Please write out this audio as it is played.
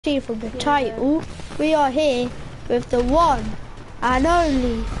See from the title, we are here with the one and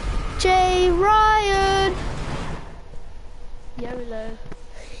only Jay Ryan. YOLO.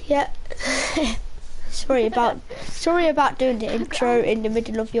 Yeah. sorry about doing the intro in the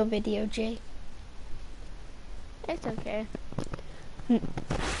middle of your video, Jay. It's okay. Wait.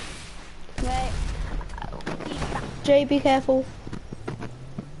 Jay, be careful.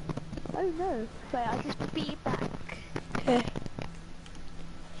 Oh no. Wait, I'll just be back. Okay.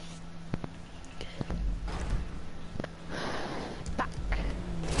 Back.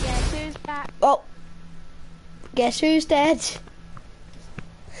 Guess who's back? Oh. Guess who's dead?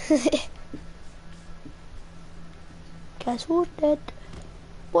 Guess who's dead?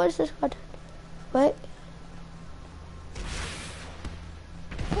 What is this guy doing? Wait.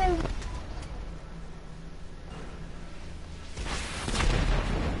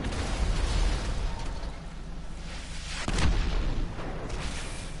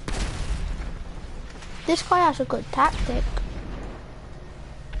 This guy has a good tactic.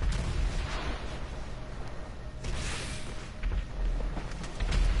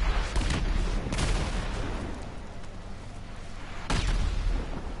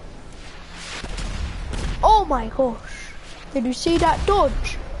 Oh my gosh. Did you see that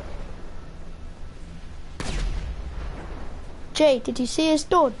dodge? Jay, did you see his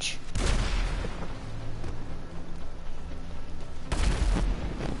dodge?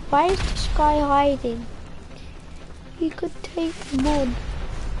 Why is this guy hiding? He could take him on.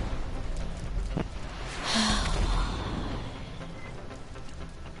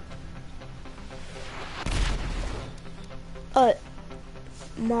 Oh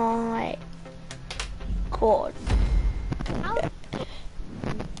my God.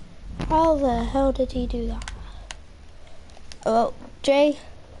 How the hell did he do that? Oh, Jay.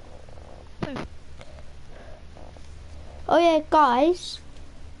 Oh yeah, guys.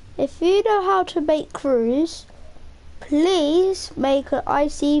 If you know how to make crews, please make an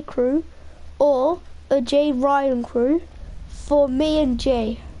IC crew or a Jay Ryan crew for me and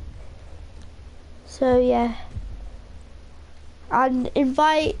Jay. So yeah. And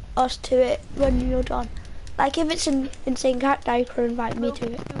invite us to it when you're done. Like if it's an Insane Cacti crew, invite me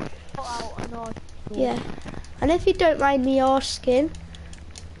to it. Yeah. And if you don't mind me asking,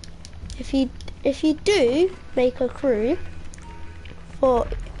 if you do make a crew for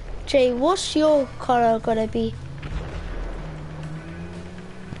Jay, what's your colour gonna be?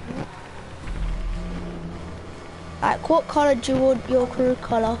 Like what colour do you want your crew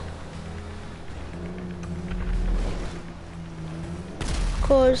colour?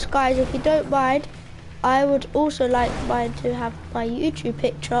 Because guys, if you don't mind, I would also like mine to have my YouTube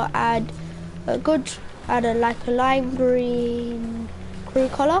picture and like a lime green crew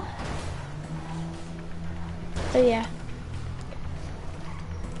colour. So yeah.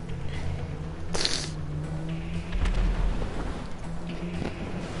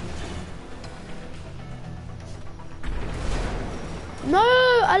 No,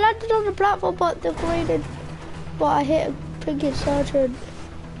 I landed on the platform, but the graded, but I hit a pink insurgent.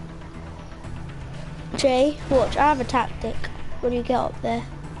 Jay, watch, I have a tactic. When you get up there,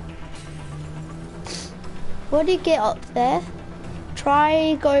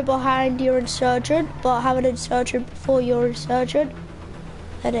 try go behind your insurgent, but have an insurgent before your insurgent,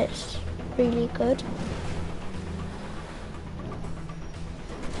 and it's really good.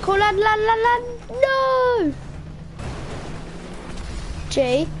 Cool, land, no!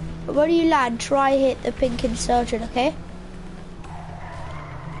 Jay, when you land, try hit the pink insurgent, okay?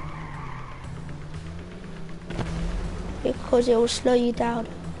 Because it will slow you down.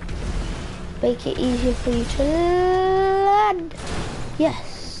 Make it easier for you to land.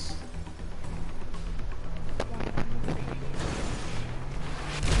 Yes.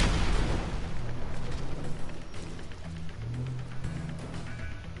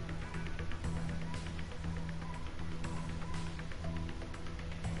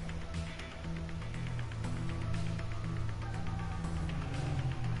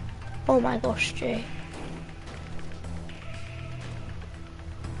 Oh my gosh, Jay.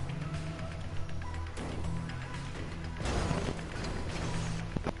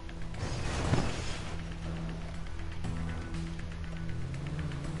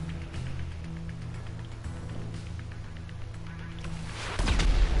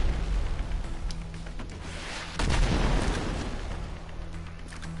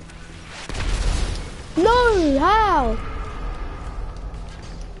 No, how?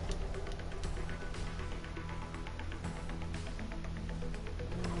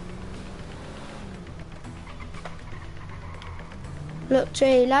 Look,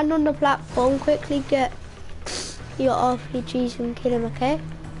 Jay, land on the platform, quickly get your RPGs and kill him, okay?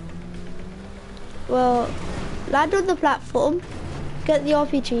 Well, land on the platform, get the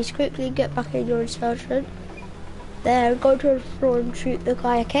RPGs, quickly get back in your insertion. Then go to the floor and shoot the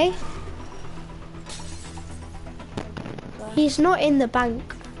guy, okay? He's not in the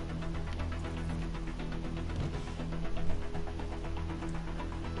bank.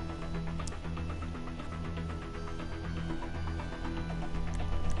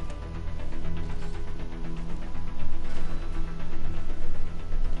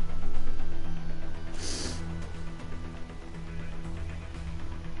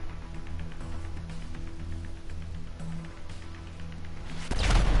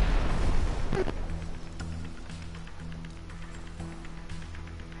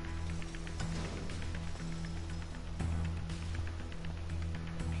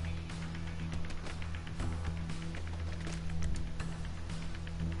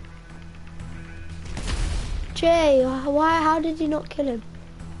 Jay, how did you not kill him?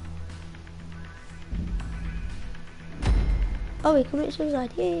 Oh, he committed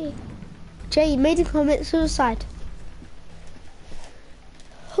suicide, yay. Jay, you made him commit suicide.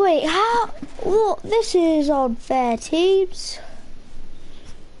 Wait, how? What? This is unfair, teams.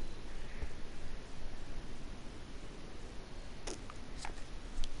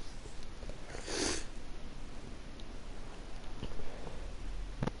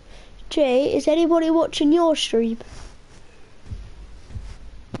 Jay, is anybody watching your stream?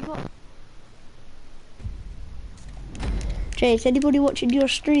 What? Jay, is anybody watching your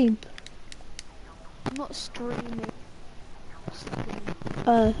stream? I'm not streaming.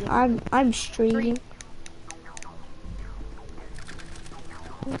 I'm streaming.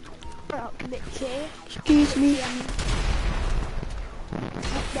 Mitchie. Excuse me.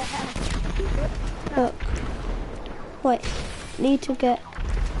 What the hell? Look. Wait, need to get.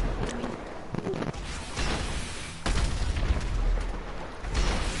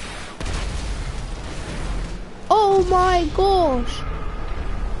 Oh my gosh!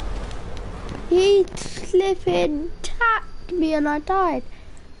 He flipping tapped me and I died.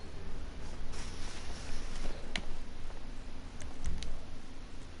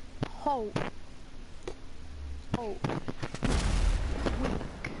 Halt. Halt.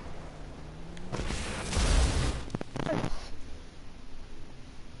 Weak.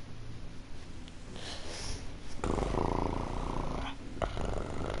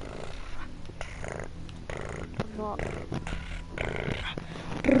 I'm not.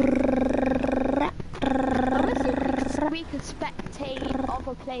 We could spectate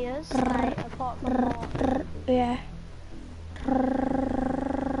other players, like, apart from Mark. Yeah.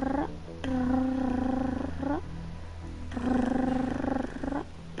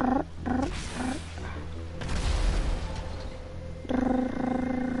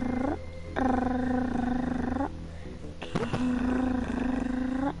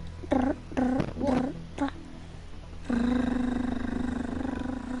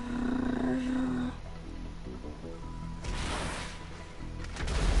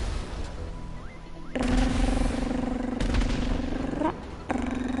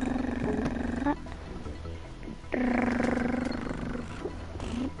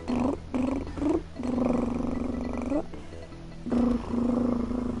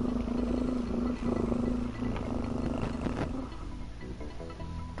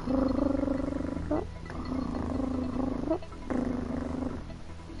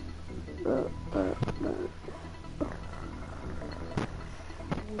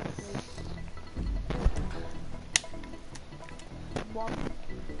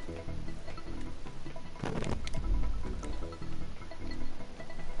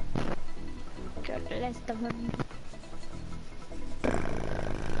 Less than 100.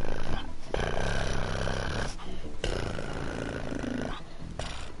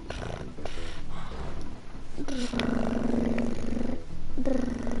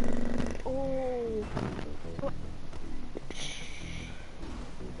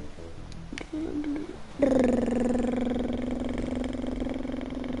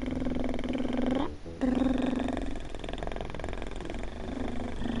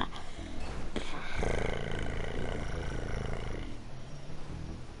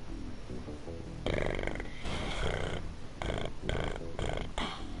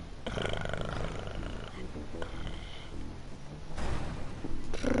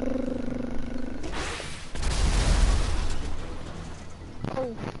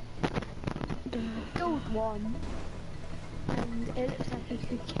 Killed one, and it looks like he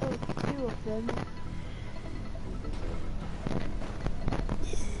could kill two of them.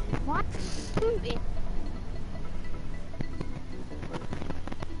 What?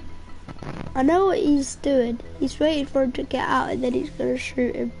 I know what he's doing. He's waiting for him to get out and then he's gonna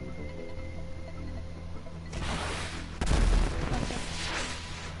shoot him.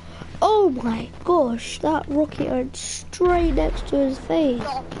 my gosh, that rocket went straight next to his face.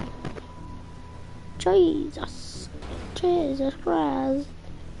 Jesus. Jesus Christ.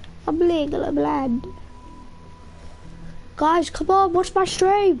 I'm legal, I'm bland. Guys, come on, watch my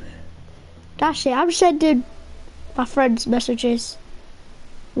stream. That's it, I'm sending my friends messages.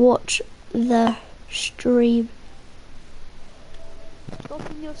 Watch the stream.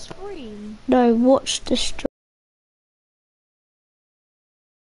 Stopping your screen? No, watch the stream.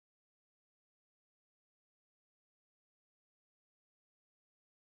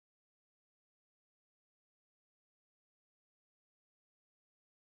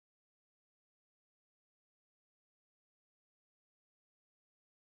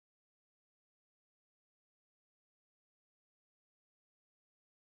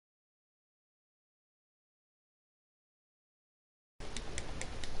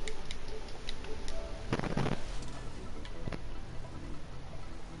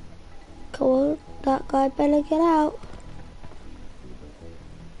 Come on, that guy better get out.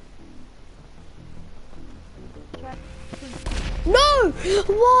 No!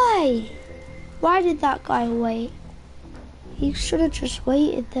 Why? Why did that guy wait? He should have just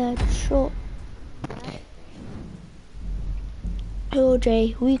waited there to shot. Oh,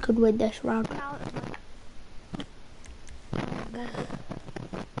 Jay, we could win this round.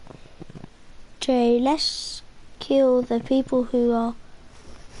 Jay, let's kill the people who are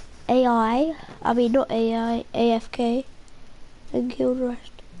AI. I mean, not AI, AFK. And kill the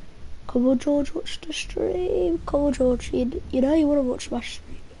rest. Come on, George, watch the stream. Come on, George, you know you want to watch my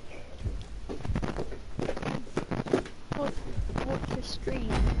stream. Watch the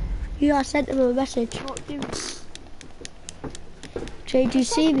stream. Yeah, I sent him a message. Not doing it. Jay, do you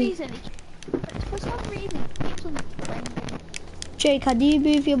see me? For some reason, it keeps on blinking. Jay, can you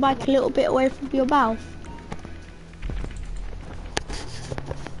move your mic a little bit away from your mouth?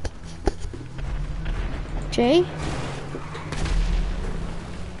 Jay?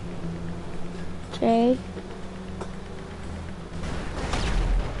 Jay?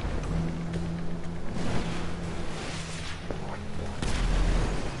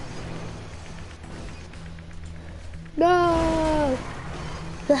 No!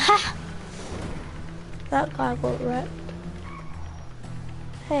 Ha! That guy got wrecked.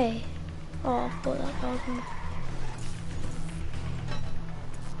 Hey. Oh, I thought that guy was gonna...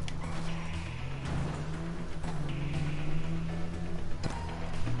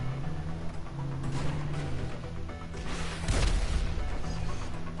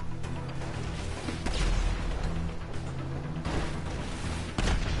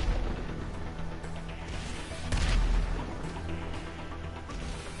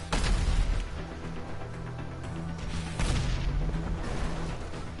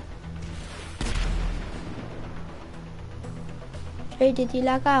 Hey, did you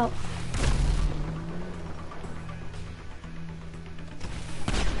lag out?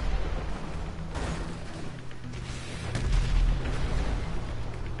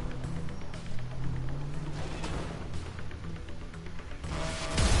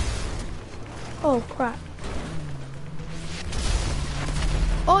 Oh crap.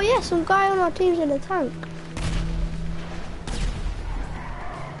 Oh yeah, some guy on our team's in a tank.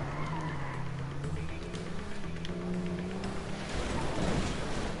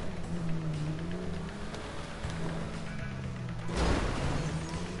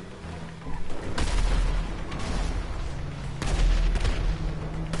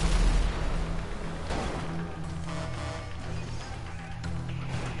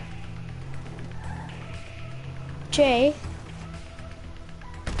 Jay.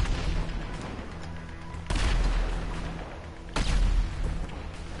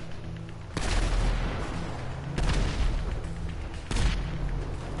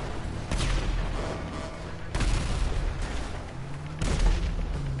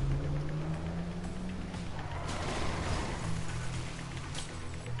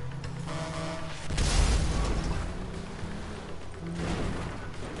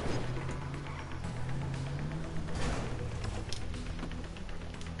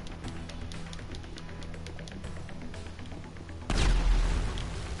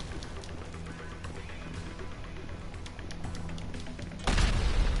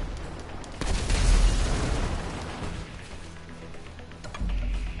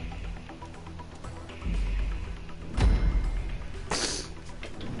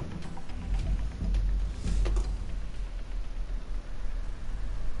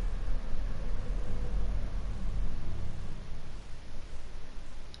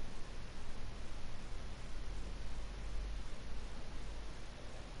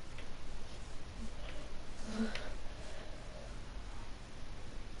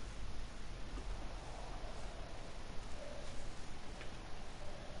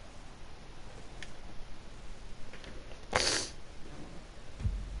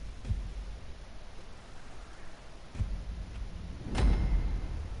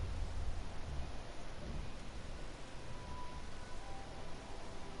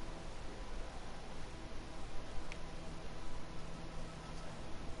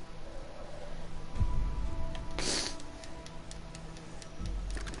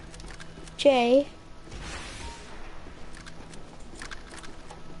 Jay.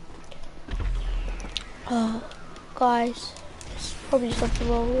 Oh, guys, there's probably something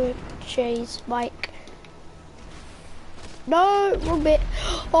wrong with Jay's mic. No, wrong bit.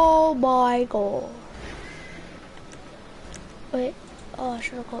 Oh my god. Wait, oh, I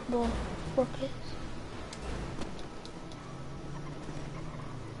should have got more rockets.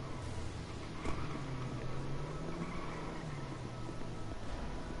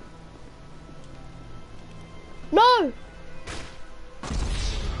 No!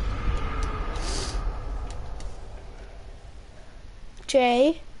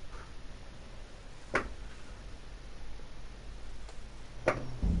 Jay.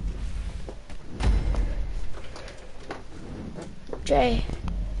 Jay.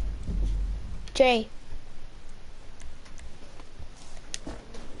 Jay.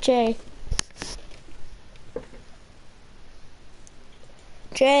 Jay.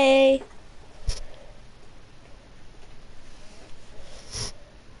 Jay.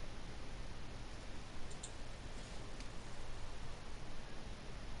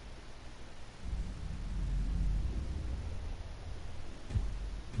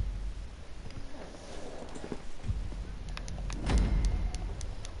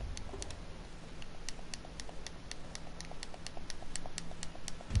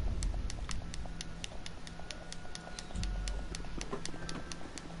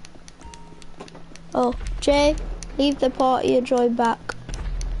 Oh, Jay, leave the party and join back.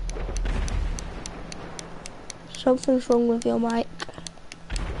 Something's wrong with your mic.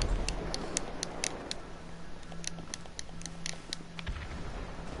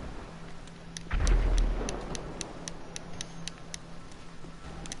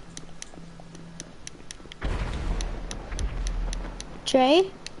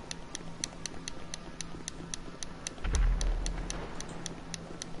 Jay?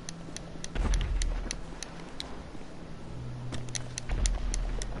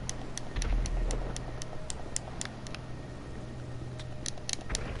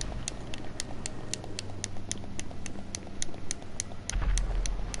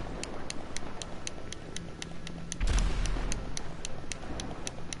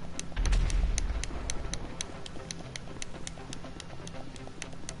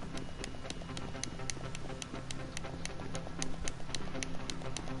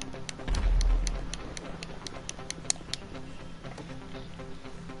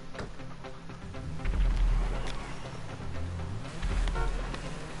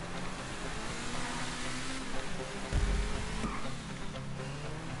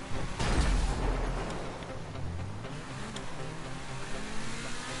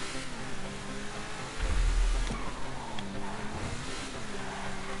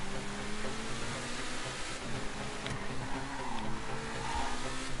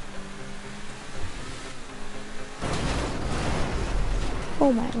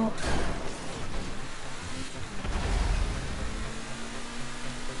 Oh my god.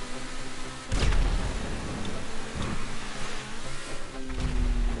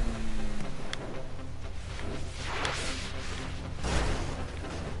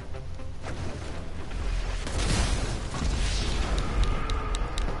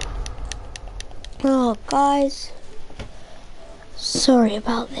 Oh, guys. Sorry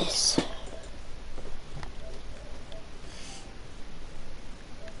about this.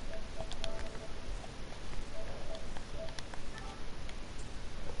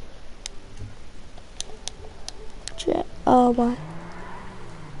 Oh my.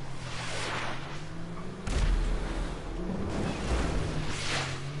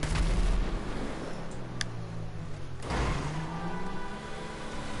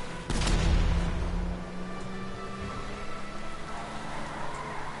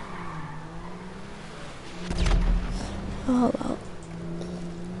 Oh well.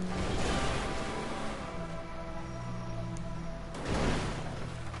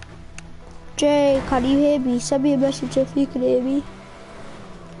 Jay, can you hear me? Send me a message if you can hear me.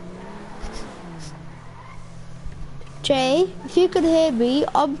 Jay, if you can hear me,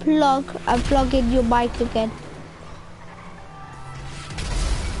 unplug and plug in your mic again.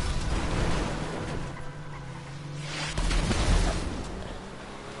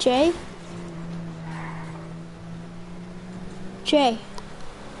 Jay? Jay,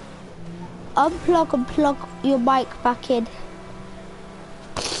 unplug and plug your mic back in.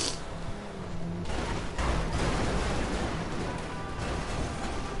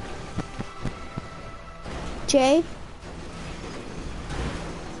 Jay?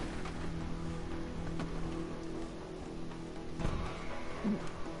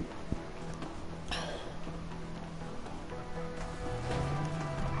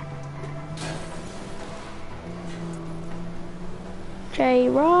 Jay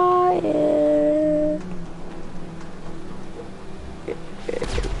Ryan.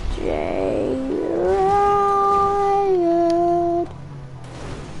 Jay Ryan.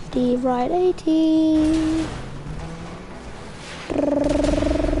 Steve Wright 18.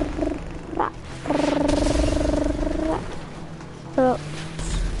 Oh.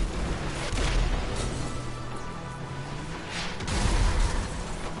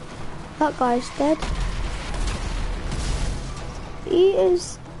 That guy's dead.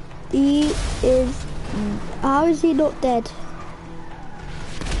 How is he not dead?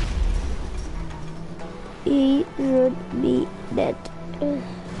 He should be dead.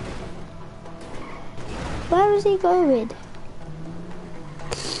 Where is he going?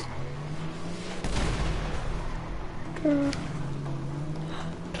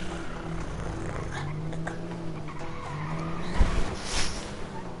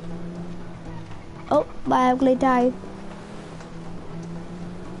 Oh, my ugly died.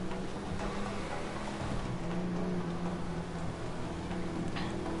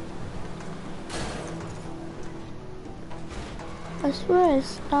 I swear it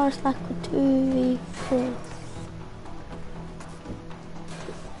starts like a 2v4.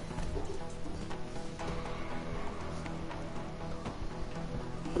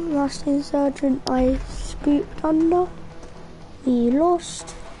 Last insurgent I scooped under. He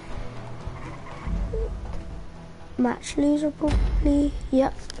lost. Match loser probably.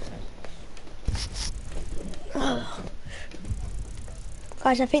 Yep. Oh.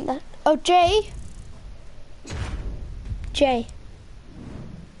 Guys, I think that. Oh, Jay.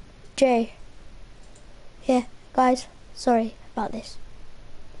 Yeah, guys, sorry about this.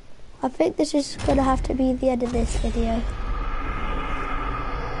 I think this is gonna have to be the end of this video.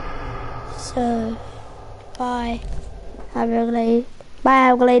 So, bye. Have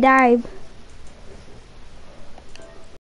a great day.